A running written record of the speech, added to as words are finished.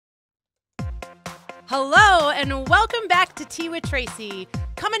Hello and welcome back to Tea with Tracy.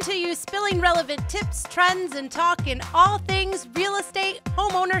 Coming to you spilling relevant tips, trends, and talk in all things real estate,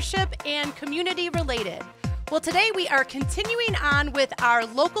 home ownership, and community related. Well, today we are continuing on with our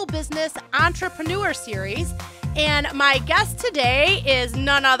local business entrepreneur series. And my guest today is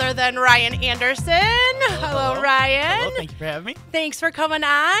none other than Ryan Andersen. Hello, Ryan. Hello, thank you for having me. Thanks for coming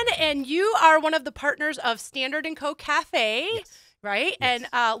on. And you are one of the partners of Standard & Co. Cafe, Yes. right? Yes.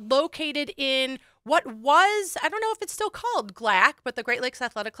 And located in what was, I don't know if it's still called GLAC, but the Great Lakes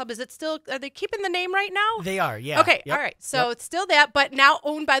Athletic Club, is it still, are they keeping the name right now? They are, yeah. Okay, Yep. all right. So It's still that, but now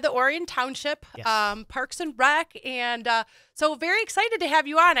owned by the Orion Township, Yes. Parks and Rec, and so very excited to have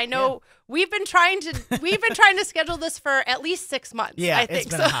you on. I know we've been trying to schedule this for at least 6 months. Yeah, I think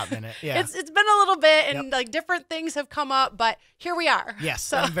it's been a hot minute. Yeah. It's been a little bit, and like different things have come up, but here we are. Yes,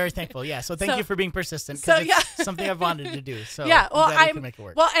 So, I'm very thankful. Yeah, so thank so- you for being persistent so, because it's something I've wanted to do. So yeah, well, I'm glad we can make it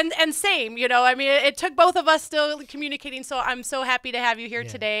work. well, and same, you know, I mean, it took both of us still communicating, so I'm so happy to have you here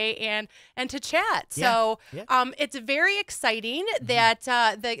today and to chat. So, it's very exciting that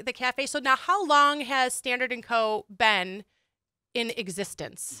the cafe. So now, how long has Standard & Co. been in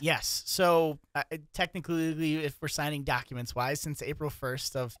existence? Yes, so technically, if we're signing documents wise, since April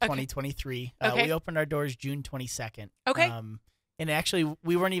 1st of 2023, we opened our doors June 22nd. Okay. And actually,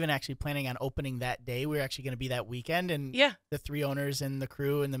 we weren't even actually planning on opening that day. We were actually going to be that weekend, and the 3 owners and the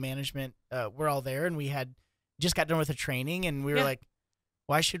crew and the management were all there, and we had just got done with a training, and we were like,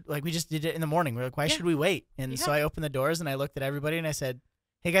 why should, like, we just did it in the morning. We're like, why should we wait? And so I opened the doors, and I looked at everybody, and I said,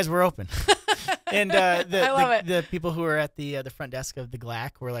 hey, guys, we're open. And the people who were at the front desk of the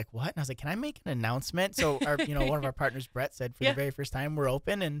GLAC were like, what? And I was like, can I make an announcement? So our, one of our partners, Brett, said for the very first time, we're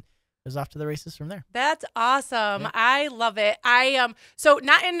open, and it was off to the races from there. That's awesome. Yeah. I love it. So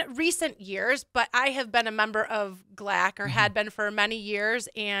not in recent years, but I have been a member of GLAC or had been for many years,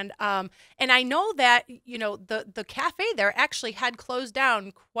 and I know that the cafe there actually had closed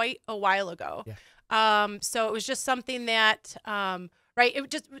down quite a while ago. Yeah. So it was just something that it was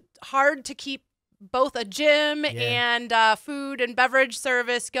just hard to keep both a gym and food and beverage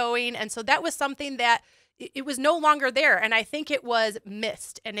service going, and so that was something that it was no longer there, and I think it was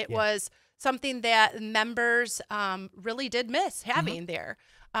missed, and it was something that members really did miss having there.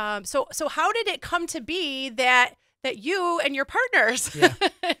 So how did it come to be that you and your partners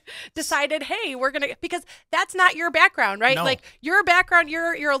decided, hey, we're gonna, because that's not your background, right? No. Like your background,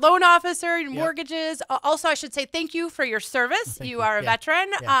 you're a loan officer, your mortgages. Also, I should say thank you for your service. Thank you you. are a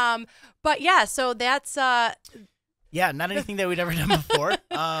veteran. Yeah. But yeah, so that's not anything that we'd ever done before.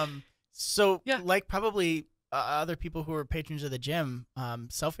 So like probably other people who were patrons of the gym,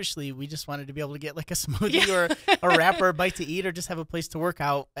 selfishly, we just wanted to be able to get like a smoothie or a wrap or a bite to eat, or just have a place to work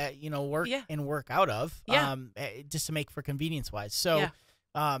out, work and work out of, just to make for convenience wise. So,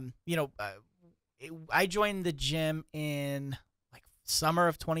 I joined the gym in like summer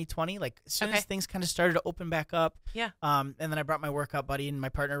of 2020, like as soon as things kind of started to open back up. And then I brought my workout buddy and my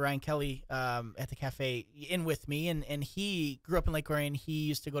partner, Ryan Kelly, at the cafe in with me. And he grew up in Lake Orion. He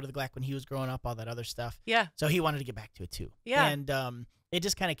used to go to the GLAC when he was growing up, all that other stuff. Yeah. So he wanted to get back to it too. Yeah. And it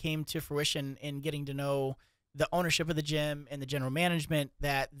just kind of came to fruition in getting to know the ownership of the gym and the general management,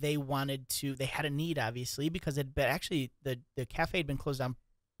 that they had a need, obviously, because actually the cafe had been closed down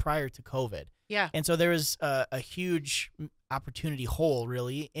prior to COVID. Yeah. And so there was a huge opportunity hole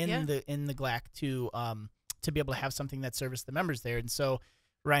really in the GLAC to be able to have something that serviced the members there. And so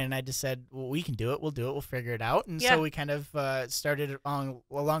Ryan and I just said, well, we can do it. We'll figure it out. And so we kind of started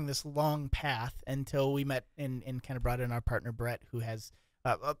along this long path until we met and kind of brought in our partner, Brett, who has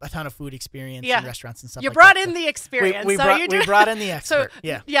a ton of food experience in restaurants and stuff. You brought in the experience. We brought in the expert.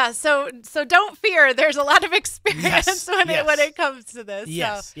 So don't fear. There's a lot of experience when it comes to this.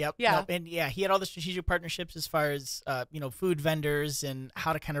 Yes. So, Yep. Yeah. Nope. And he had all the strategic partnerships as far as food vendors and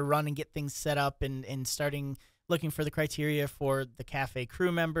how to kind of run and get things set up, and starting looking for the criteria for the cafe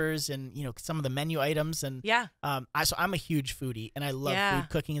crew members, and some of the menu items. And so I'm a huge foodie, and I love food.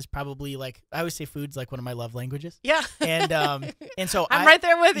 Cooking is probably, like, I always say food's like one of my love languages. Yeah. And so I'm right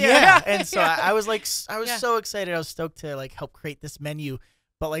there with you. Yeah. And so I was so excited. I was stoked to like help create this menu.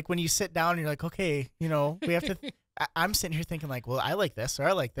 But like when you sit down and you're like, okay, we have to. I'm sitting here thinking like, well, I like this or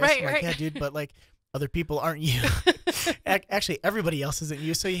I like this. Right, I'm like, yeah, dude, but like other people aren't you. Actually, everybody else isn't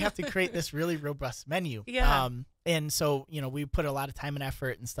you. So you have to create this really robust menu. Yeah. And so, we put a lot of time and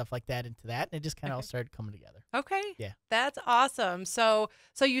effort and stuff like that into that. And it just kind of all started coming together. Okay. Yeah. That's awesome. So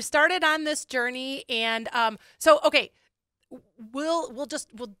you started on this journey, and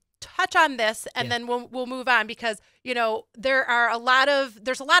we'll touch on this and then we'll move on, because there's a lot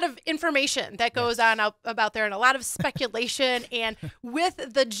of information that goes on about there, and a lot of speculation. And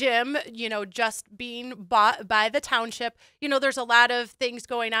with the gym, just being bought by the township, there's a lot of things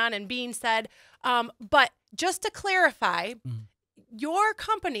going on and being said. But just to clarify, your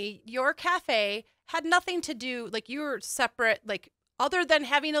company, your cafe, had nothing to do, like, you're separate, like, other than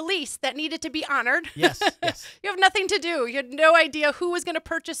having a lease that needed to be honored. Yes. You have nothing to do. You had no idea who was going to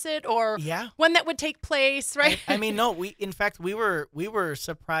purchase it or when that would take place, right? I mean, no, in fact, we were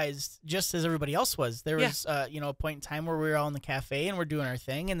surprised, just as everybody else was. There was, a point in time where we were all in the cafe and we're doing our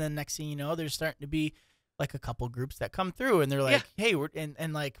thing. And then next thing you know, there's starting to be like a couple groups that come through and they're like, hey,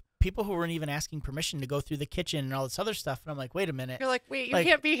 and like people who weren't even asking permission to go through the kitchen and all this other stuff. And I'm like, wait a minute. You're like, wait, you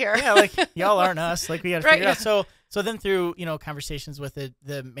can't be here. Yeah, like, y'all aren't us. Like, we got to figure it out. So then through, conversations with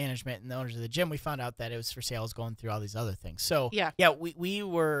the management and the owners of the gym, we found out that it was for sale. It was going through all these other things. So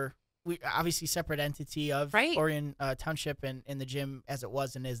we obviously separate entity of Orion Township and the gym as it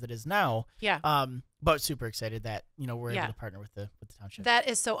was and as it is now. Yeah. But super excited that, we're able to partner with the township. That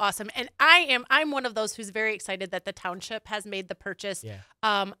is so awesome. And I'm one of those who's very excited that the township has made the purchase. Yeah.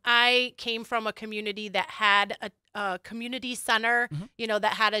 I came from a community that had a community center,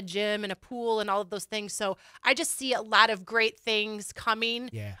 that had a gym and a pool and all of those things. So I just see a lot of great things coming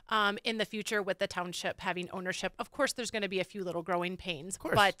in the future with the township having ownership. Of course, there's going to be a few little growing pains. Of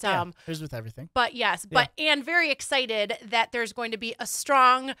course, but there's with everything. But yes, and very excited that there's going to be a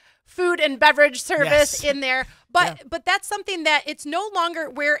strong food and beverage service in there. But that's something that it's no longer,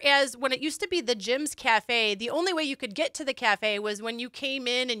 whereas when it used to be the gym's cafe, the only way you could get to the cafe was when you came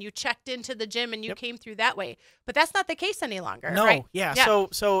in and you checked into the gym and you came through that way. But that's not the case any longer. No, right? Yeah.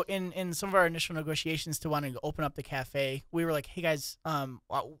 So in some of our initial negotiations to wanting to open up the cafe, we were like, hey guys,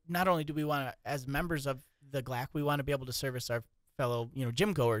 not only do we want to, as members of the GLAC, we want to be able to service our fellow,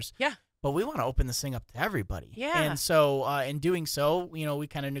 gym goers. Yeah. But we want to open this thing up to everybody. Yeah. And so in doing so, we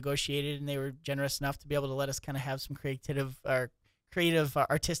kind of negotiated, and they were generous enough to be able to let us kind of have some creative,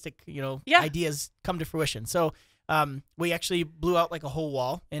 artistic, ideas come to fruition. So we actually blew out like a whole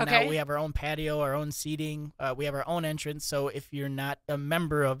wall, and now we have our own patio, our own seating. We have our own entrance. So if you're not a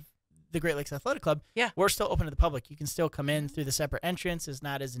member of the Great Lakes Athletic Club, we're still open to the public. You can still come in through the separate entrance. It's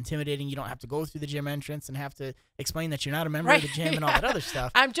not as intimidating. You don't have to go through the gym entrance and have to explain that you're not a member of the gym and all that other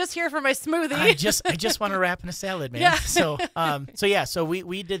stuff. I'm just here for my smoothie. I just want to wrap in a salad, man. Yeah. So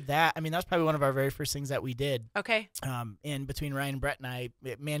we did that. I mean, that was probably one of our very first things that we did. Okay. And between Ryan and Brett and I,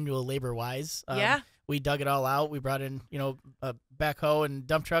 manual labor wise, we dug it all out. We brought in, a backhoe and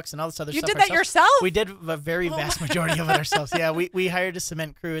dump trucks and all this other stuff. You did that yourself? We did a very vast majority of it ourselves. Yeah, we hired a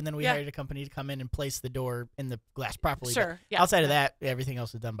cement crew, and then we hired a company to come in and place the door in the glass properly. Sure. Yeah. Outside of that, everything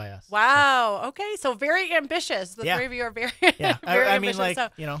else was done by us. Wow. So. Okay. So very ambitious. The three of you are very, very I mean, like,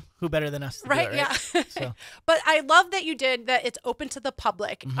 who better than us to do it, right? Yeah. So. But I love that you did that. It's open to the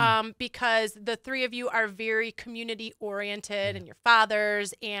public because the three of you are very community oriented and your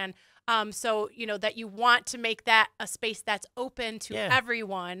fathers, and so, that you want to make that a space that's open to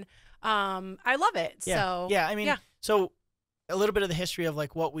everyone. I love it. Yeah. So yeah, I mean, so a little bit of the history of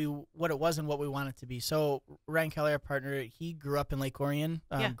like what it was and what we want it to be. So Ryan Kelly, our partner, he grew up in Lake Orion,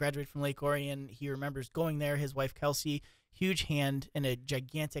 graduated from Lake Orion. He remembers going there. His wife, Kelsey, huge hand and a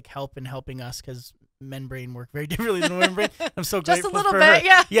gigantic help in helping us, because men brain work very differently than women brain. I'm so grateful for her. Just a little bit,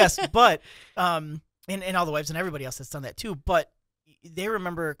 yeah. Yes, but and all the wives and everybody else that's done that too. But they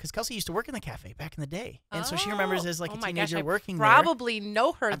remember, because Kelsey used to work in the cafe back in the day, and so she remembers as like a teenager working there. Probably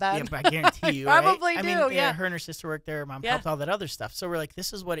know her then. I guarantee you. Probably right? do. I mean, her and her sister worked there. Her mom helped all that other stuff. So we're like,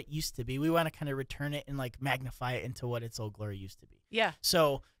 this is what it used to be. We want to kind of return it and like magnify it into what its old glory used to be. Yeah.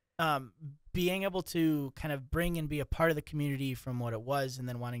 So being able to kind of bring and be a part of the community from what it was, and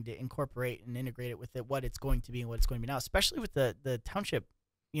then wanting to incorporate and integrate it with what it's going to be and what it's going to be now, especially with the township,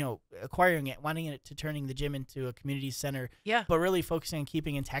 acquiring it, wanting it to turning the gym into a community center, but really focusing on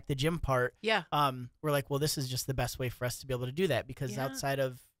keeping intact the gym part. Yeah. We're like, well, this is just the best way for us to be able to do that, because outside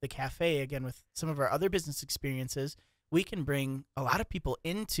of the cafe, again, with some of our other business experiences, we can bring a lot of people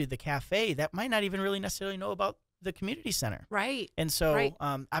into the cafe that might not even really necessarily know about the community center. Right. And so,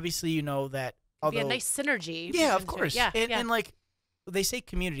 obviously, that although be a nice synergy. Yeah, of course. Yeah. And like, they say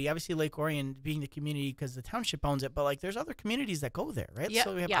community, obviously Lake Orion being the community because the township owns it, but like there's other communities that go there, right? Yep.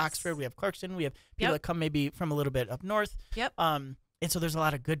 So we have Oxford, we have Clarkston, we have people that come maybe from a little bit up north. Yep. And so there's a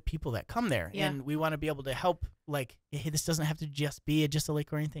lot of good people that come there, and we want to be able to help. Like, hey, this doesn't have to just be just a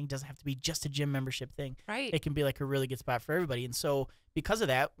Lake Orion thing. It doesn't have to be just a gym membership thing. Right. It can be like a really good spot for everybody. And so because of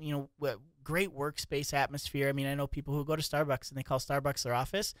that, great workspace atmosphere. I mean, I know people who go to Starbucks and they call Starbucks their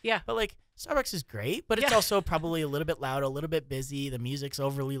office. Yeah. But like Starbucks is great, but it's also probably a little bit loud, a little bit busy. The music's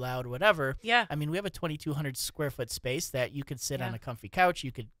overly loud, whatever. Yeah. I mean, we have a 2,200 square foot space that you could sit on a comfy couch.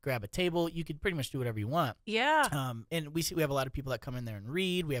 You could grab a table. You could pretty much do whatever you want. Yeah. And we have a lot of people that come in there and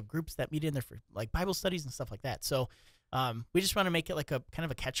read. We have groups that meet in there for like Bible studies and stuff like that. So we just want to make it like a kind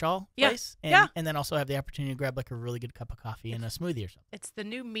of a catch-all place, and then also have the opportunity to grab like a really good cup of coffee and a smoothie or something. It's the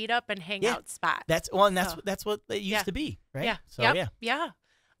new meetup and hangout spot. That's what it used to be, right? Yeah. So yeah.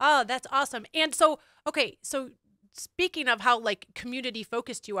 Oh, that's awesome. And so, okay, so speaking of how like community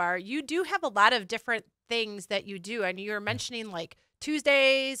focused you are, you do have a lot of different things that you do, and you were mentioning like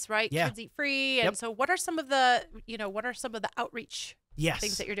Tuesdays, right? Yeah. Kids Eat Free, and so what are some of the outreach?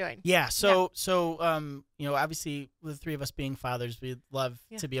 Things that you're doing. Yeah. So obviously with the three of us being fathers, we'd love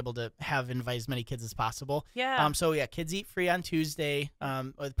to be able to invite as many kids as possible. Yeah. Kids Eat Free on Tuesday,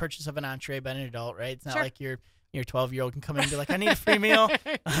 with purchase of an entree by an adult, right? It's not like your 12-year-old can come in and be like, I need a free meal.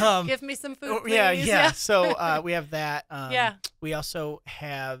 Give me some food, please. Yeah. So we have that. Yeah. We also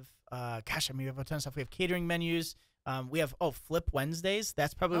have, we have a ton of stuff. We have catering menus. We have Flip Wednesdays.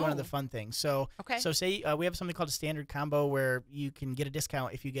 That's probably one of the fun things. So say we have something called a standard combo where you can get a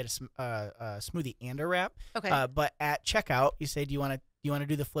discount if you get a smoothie and a wrap. Okay. But at checkout, you say, do you want to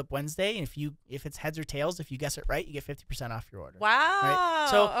do the Flip Wednesday? And if it's heads or tails, if you guess it right, you get 50% off your order. Wow. Right?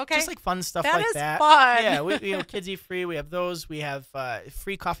 So just like fun stuff like that. That is fun. Yeah. We Kids Eat Free. We have those. We have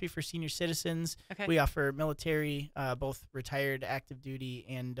free coffee for senior citizens. Okay. We offer military, both retired, active duty,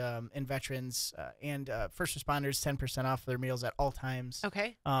 and veterans, and first responders 10% off their meals at all times.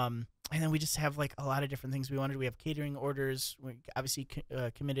 Okay. And then we just have like a lot of different things we wanted. We have catering orders. We obviously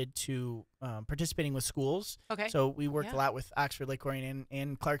committed to participating with schools. Okay. So we worked a lot with Oxford, Lake Orion,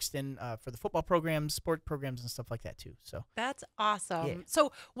 and Clarkston for the football programs, sport programs, and stuff like that too. So that's awesome. Yeah.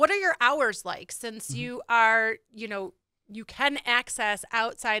 So what are your hours like? Since you are, you can access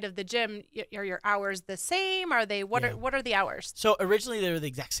outside of the gym. Are your hours the same? Are they what are the hours? So originally they were the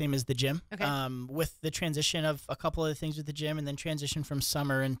exact same as the gym. Okay. With the transition of a couple of things with the gym, and then transition from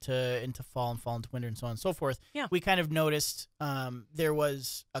summer into fall, and fall into winter, and so on and so forth. Yeah. We kind of noticed there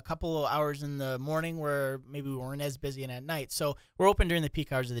was a couple of hours in the morning where maybe we weren't as busy, and at night. So we're open during the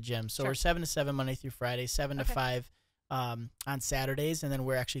peak hours of the gym. So we're 7 to 7 Monday through Friday, 7 to 5 on Saturdays, and then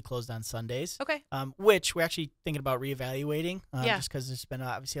we're actually closed on Sundays. Okay. Which we're actually thinking about reevaluating. Yeah. Just because there's been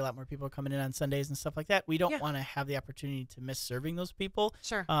obviously a lot more people coming in on Sundays and stuff like that. We don't want to have the opportunity to miss serving those people.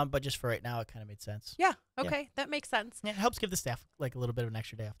 Sure. But just for right now, it kind of made sense. Yeah. Okay. That makes sense. Yeah, it helps give the staff like a little bit of an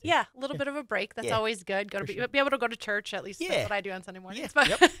extra day off. Too. Yeah, a little bit of a break. That's always good. Be able to go to church, at least that's what I do on Sunday mornings.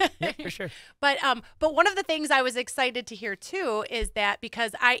 Yeah. Yep, for sure. But one of the things I was excited to hear too is that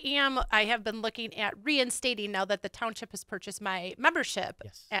because I have been looking at reinstating now that the township has purchased my membership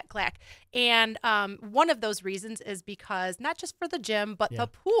at CLAC. And one of those reasons is because not just for the gym, but the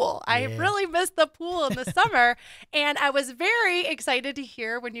pool. I really missed the pool in the summer. And I was very excited to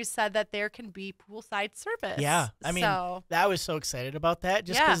hear when you said that there can be poolside service. Yeah. I mean, I was so excited about that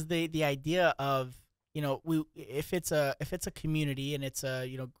just because the idea of, if it's a community and it's a,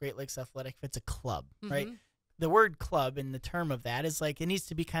 Great Lakes Athletic, if it's a club, right? The word club and the term of that is like, it needs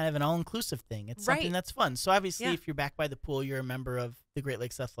to be kind of an all-inclusive thing. It's something that's fun. So obviously if you're back by the pool, you're a member of the Great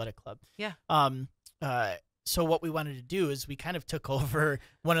Lakes Athletic Club. Yeah. So what we wanted to do is we kind of took over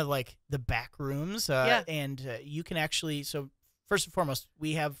one of like the back rooms, and you can actually, so first and foremost,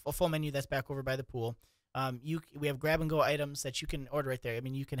 we have a full menu that's back over by the pool. We have grab and go items that you can order right there. I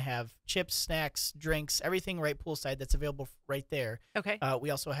mean, you can have chips, snacks, drinks, everything right poolside that's available right there. Okay. We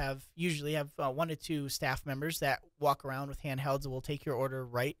also usually have 1 to 2 staff members that walk around with handhelds and will take your order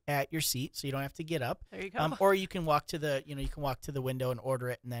right at your seat, so you don't have to get up. There you go. Or you can walk to the window and order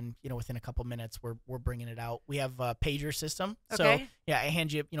it, and then within a couple minutes we're bringing it out. We have a pager system. Okay. So I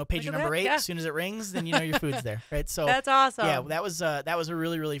hand you pager number 8. As soon as it rings, then your food's there, right? So that's awesome. Yeah, that was a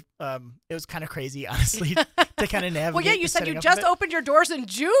really really it was kind of crazy, honestly. To kind of navigate. Well, yeah, you said you just opened your doors in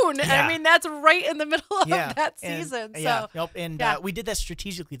June. Yeah. I mean, that's right in the middle of that season. We did that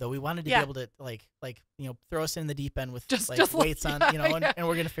strategically, though. We wanted to be able to throw us in the deep end with weights on, and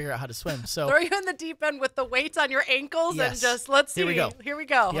we're gonna figure out how to swim. So throw you in the deep end with the weights on your ankles and just let's see. Here we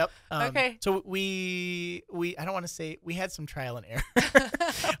go. Yep. Okay. So we I don't want to say we had some trial and error.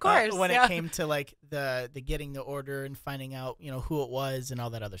 course. When it came to like the getting the order and finding out, who it was and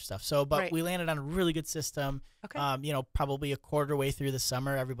all that other stuff. So, but we landed on a really good system. Okay. Probably a quarter way through the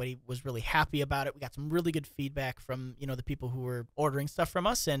summer, everybody was really happy about it. We got some really good feedback from, the people who were ordering stuff from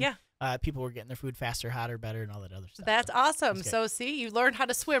us, and people were getting their food faster, hotter, better, and all that other stuff. That's awesome. So see, you learned how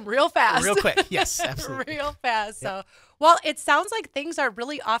to swim real fast. Real quick. Yes, absolutely. Real fast. Yep. So, well, it sounds like things are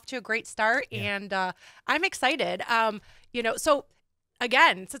really off to a great start, and I'm excited. So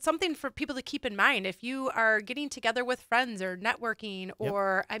again, so it's something for people to keep in mind. If you are getting together with friends or networking,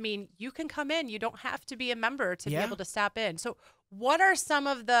 or, you can come in. You don't have to be a member to be able to stop in. So what are some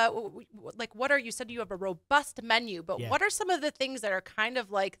of you said you have a robust menu, but what are some of the things that are kind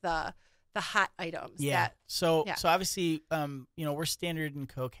of like the hot items? Yeah. So obviously, we're Standard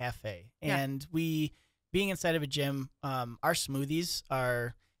 & Co. Cafe, and we, being inside of a gym, our smoothies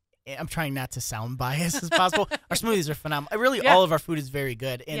are, I'm trying not to sound biased as possible. Our smoothies are phenomenal. Really, all of our food is very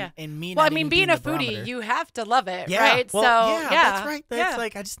good. And me, being a foodie, you have to love it, right? Well, that's right. That's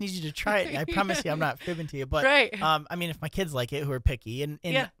like, I just need you to try it. I promise you, I'm not fibbing to you. But if my kids like it, who are picky, and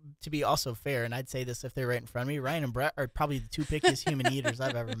to be also fair, and I'd say this if they're right in front of me, Ryan and Brett are probably the two pickiest human eaters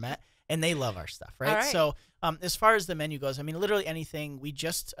I've ever met. And they love our stuff, right? So as far as the menu goes, literally anything. We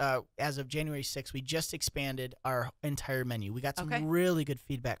just, as of January 6th, we just expanded our entire menu. We got some really good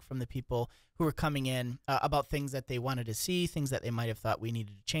feedback from the people who were coming in about things that they wanted to see, things that they might have thought we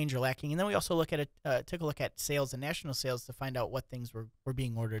needed to change or lacking. And then we also took a look at sales and national sales to find out what things were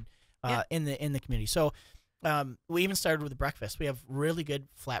being ordered in the community. So we even started with the breakfast. We have really good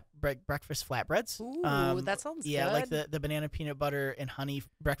breakfast flatbreads. Ooh, that sounds good. Like the banana peanut butter and honey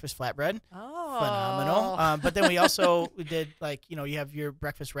breakfast flatbread. Oh, phenomenal. But then we also did you have your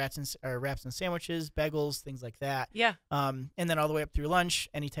breakfast wraps and sandwiches, bagels, things like that. Yeah. And then all the way up through lunch,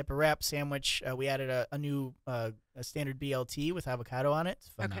 any type of wrap sandwich. We added a new a standard BLT with avocado on it. It's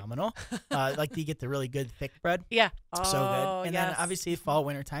phenomenal. You get the really good thick bread. Yeah. So good. And then obviously fall,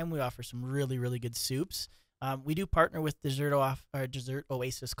 winter time, we offer some really, really good soups. We do partner with Dessert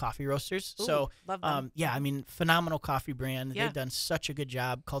Oasis Coffee Roasters. Ooh, so, love them. Phenomenal coffee brand. Yeah. They've done such a good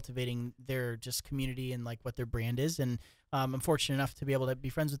job cultivating their just community and what their brand is. And I'm fortunate enough to be able to be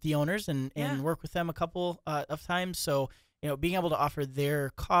friends with the owners and work with them a couple of times. So, being able to offer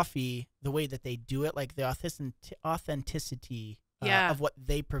their coffee the way that they do it, like the authenticity of what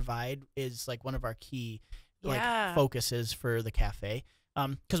they provide is one of our key focuses for the cafe.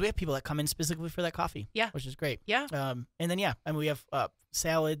 Because we have people that come in specifically for that coffee, which is great. Yeah. And then we have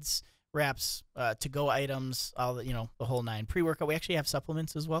salads, wraps, to-go items, all the whole nine. Pre-workout, we actually have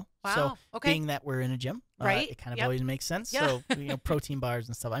supplements as well. Wow. So being that we're in a gym, it kind of always makes sense. Yeah. So protein bars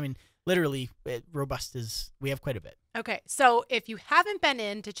and stuff. Literally, robust we have quite a bit. Okay, so if you haven't been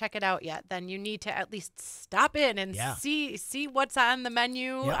in to check it out yet, then you need to at least stop in and see what's on the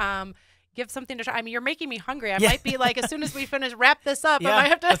menu. Yep. Give something to try. You're making me hungry. I might be as soon as we wrap this up, I might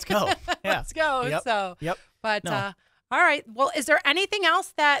have to. Let's go. Yeah. Let's go. Yep. So, but no. All right. Well, is there anything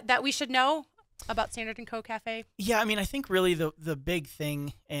else that we should know about Standard & Co. Cafe? Yeah, I think really the big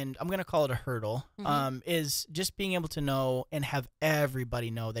thing, and I'm going to call it a hurdle, is just being able to know and have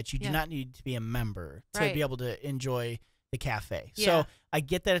everybody know that you do not need to be a member to be able to enjoy the cafe. Yeah. So I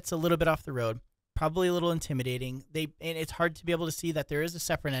get that it's a little bit off the road. Probably a little intimidating. And it's hard to be able to see that there is a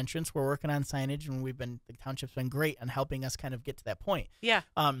separate entrance. We're working on signage, and the township's been great on helping us kind of get to that point. Yeah.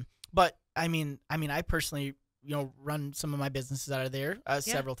 But I personally, run some of my businesses out of there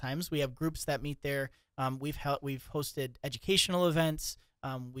several times. We have groups that meet there. We've hosted educational events.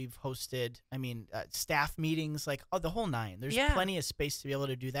 We've hosted, staff meetings, the whole nine. There's plenty of space to be able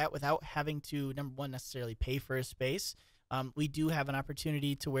to do that without having to, number one, necessarily pay for a space. We do have an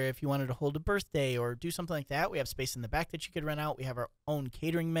opportunity to where if you wanted to hold a birthday or do something like that, we have space in the back that you could rent out. We have our own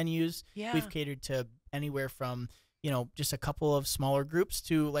catering menus. Yeah. We've catered to anywhere from, just a couple of smaller groups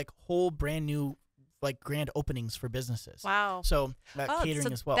to whole brand new grand openings for businesses. Wow. So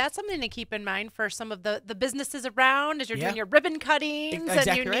catering as well. That's something to keep in mind for some of the businesses around as you're doing your ribbon cuttings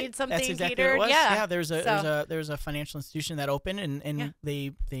and you need something That's exactly catered. What it was. Yeah. There's a financial institution that opened and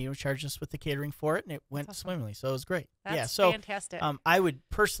they charged us with the catering for it, and it went swimmingly. So it was great. That's fantastic. I would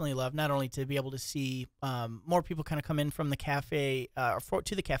personally love not only to be able to see more people kind of come in from the cafe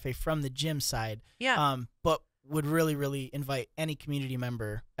to the cafe from the gym side. Yeah. But would really, really invite any community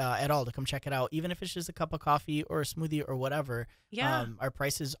member at all to come check it out, even if it's just a cup of coffee or a smoothie or whatever. Yeah. Our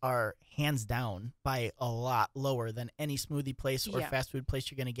prices are hands down by a lot lower than any smoothie place or fast food place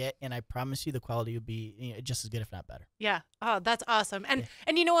you're going to get. And I promise you the quality will be just as good, if not better. Yeah. Oh, that's awesome. And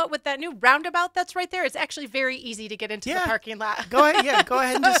and you know what? With that new roundabout that's right there, it's actually very easy to get into the parking lot. Go ahead. Yeah. Go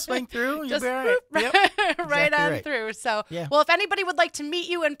ahead and just swing through. You'll be all right. Yep. Right on through. So, well, if anybody would like to meet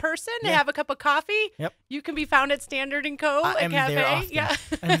you in person and have a cup of coffee, you can be found at Standard & Co. Cafe. There often. Yeah.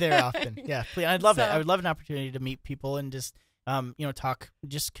 I'm there often. Yeah. Please, I'd love it. I would love an opportunity to meet people and just talk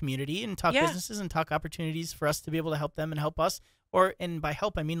just community and talk businesses and talk opportunities for us to be able to help them and help us. And by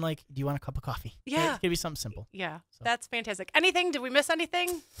help, I mean, like, do you want a cup of coffee? Yeah. It's going to be something simple. Yeah. So. That's fantastic. Anything? Did we miss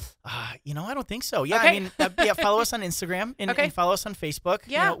anything? I don't think so. Yeah. Okay. I mean, follow us on Instagram and follow us on Facebook.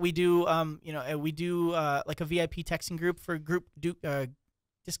 Yeah. We do, like a VIP texting group for group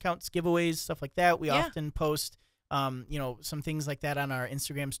discounts, giveaways, stuff like that. We often post some things like that on our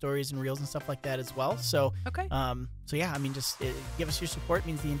Instagram stories and reels and stuff like that as well. So, I mean, just give us your support. It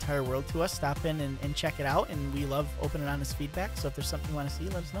means the entire world to us. Stop in and check it out. And we love open and honest feedback. So if there's something you want to see,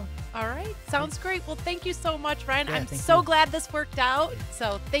 let us know. All right. Sounds great. Well, thank you so much, Ryan. I'm so glad this worked out.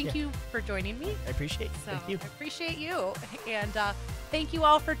 So thank you for joining me. I appreciate it. Thank you. I appreciate you. And thank you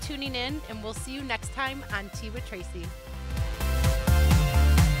all for tuning in. And we'll see you next time on Tea with Tracy.